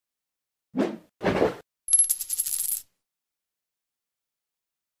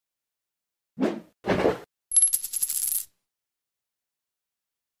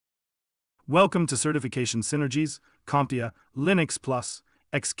Welcome to Certification Cynergy's CompTIA Linux Plus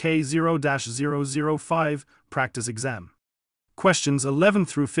XK0-005 Practice Exam. Questions 11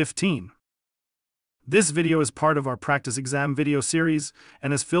 through 15. This video is part of our practice exam video series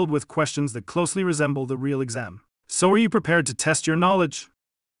and is filled with questions that closely resemble the real exam. So are you prepared to test your knowledge?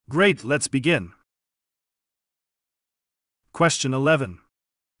 Great, let's begin. Question 11.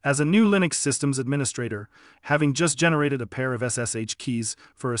 As a new Linux systems administrator, having just generated a pair of SSH keys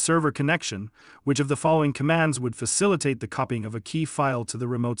for a server connection, which of the following commands would facilitate the copying of a key file to the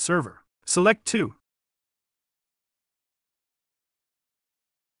remote server? Select 2.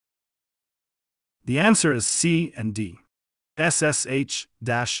 The answer is C and D. SSH-copy-ID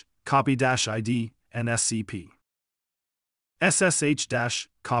and SCP.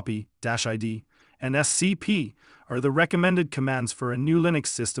 SSH-copy-ID and SCP are the recommended commands for a new Linux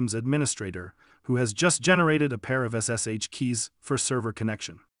systems administrator who has just generated a pair of SSH keys for server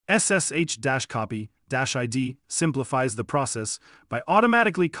connection. SSH-copy-ID simplifies the process by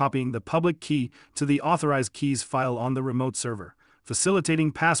automatically copying the public key to the authorized keys file on the remote server,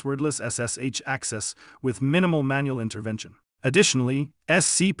 facilitating passwordless SSH access with minimal manual intervention. Additionally,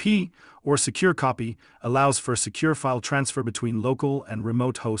 SCP, or Secure Copy, allows for secure file transfer between local and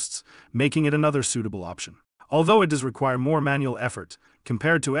remote hosts, making it another suitable option, although it does require more manual effort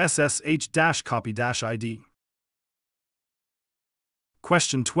compared to SSH-copy-ID.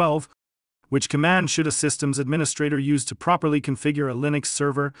 Question 12. Which command should a systems administrator use to properly configure a Linux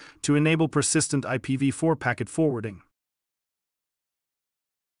server to enable persistent IPv4 packet forwarding?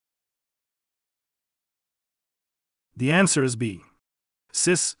 The answer is B.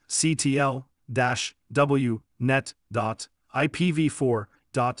 sysctl-w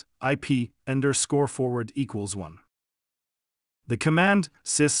net.ipv4.ip_forward equals 1. The command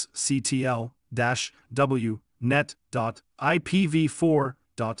sysctl-w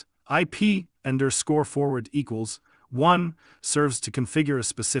net.ipv4.ip_forward equals 1 serves to configure a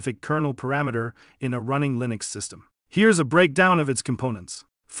specific kernel parameter in a running Linux system. Here's a breakdown of its components.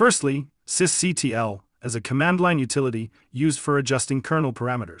 Firstly, sysctl as a command line utility used for adjusting kernel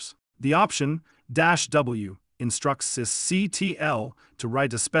parameters. The option -w instructs sysctl to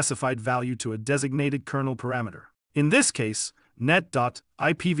write a specified value to a designated kernel parameter. In this case,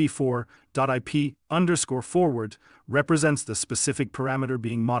 net.ipv4.ip_forward represents the specific parameter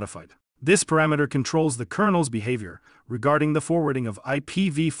being modified. This parameter controls the kernel's behavior regarding the forwarding of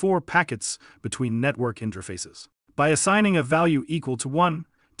IPv4 packets between network interfaces. By assigning a value equal to 1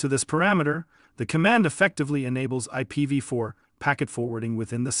 to this parameter, the command effectively enables IPv4 packet forwarding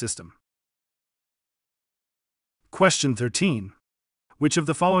within the system. Question 13. Which of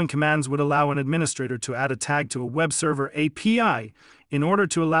the following commands would allow an administrator to add a tag to a web server API in order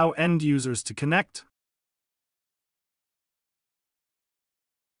to allow end users to connect?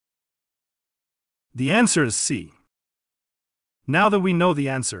 The answer is C. Now that we know the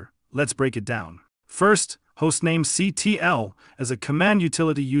answer, let's break it down. First, hostname CTL as a command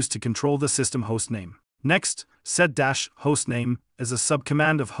utility used to control the system hostname. Next, set-hostname as a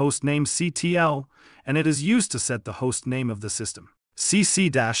subcommand of hostname CTL, and it is used to set the host name of the system.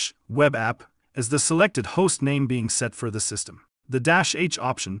 cc-webapp as the selected host name being set for the system. The -h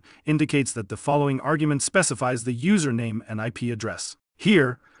option indicates that the following argument specifies the username and IP address.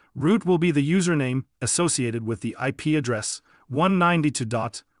 Here, root will be the username associated with the IP address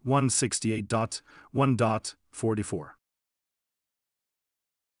 192.168.1.44.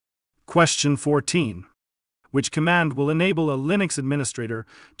 Question 14. Which command will enable a Linux administrator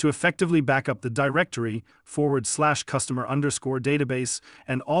to effectively back up the directory /customer_database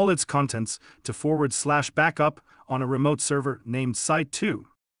and all its contents to /backup on a remote server named Site2?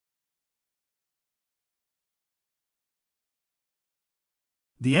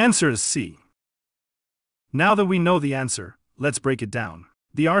 The answer is C. Now that we know the answer, let's break it down.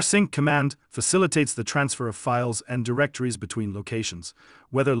 The rsync command facilitates the transfer of files and directories between locations,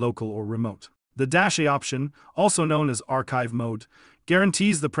 whether local or remote. The -a option, also known as archive mode,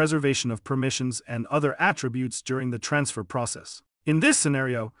 guarantees the preservation of permissions and other attributes during the transfer process. In this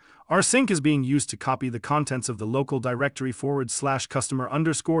scenario, rsync is being used to copy the contents of the local directory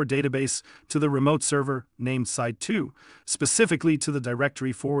 /customer_database to the remote server named Site2, specifically to the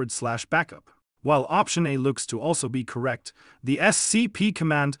directory /backup. While option A looks to also be correct, the SCP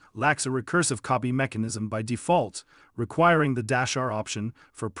command lacks a recursive copy mechanism by default, requiring the -r option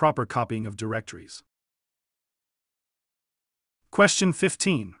for proper copying of directories. Question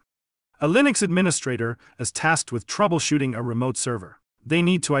 15. A Linux administrator is tasked with troubleshooting a remote server. They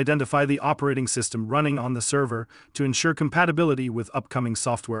need to identify the operating system running on the server to ensure compatibility with upcoming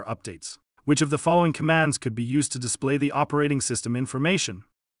software updates. Which of the following commands could be used to display the operating system information?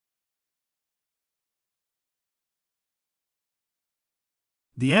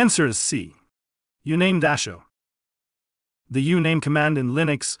 The answer is C. uname-o. The uname command in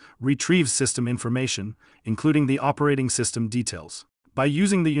Linux retrieves system information, including the operating system details. By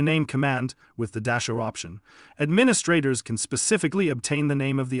using the uname command with the -o option, administrators can specifically obtain the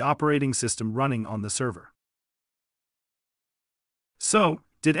name of the operating system running on the server. So,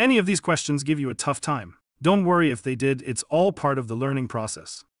 did any of these questions give you a tough time? Don't worry if they did, it's all part of the learning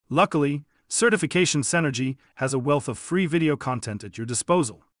process. Luckily, Certification Cynergy has a wealth of free video content at your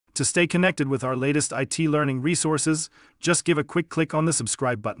disposal. To stay connected with our latest IT learning resources, just give a quick click on the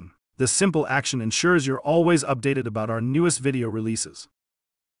subscribe button. This simple action ensures you're always updated about our newest video releases.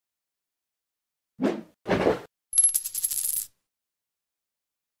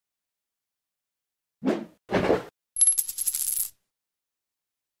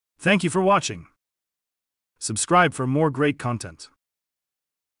 Thank you for watching. Subscribe for more great content.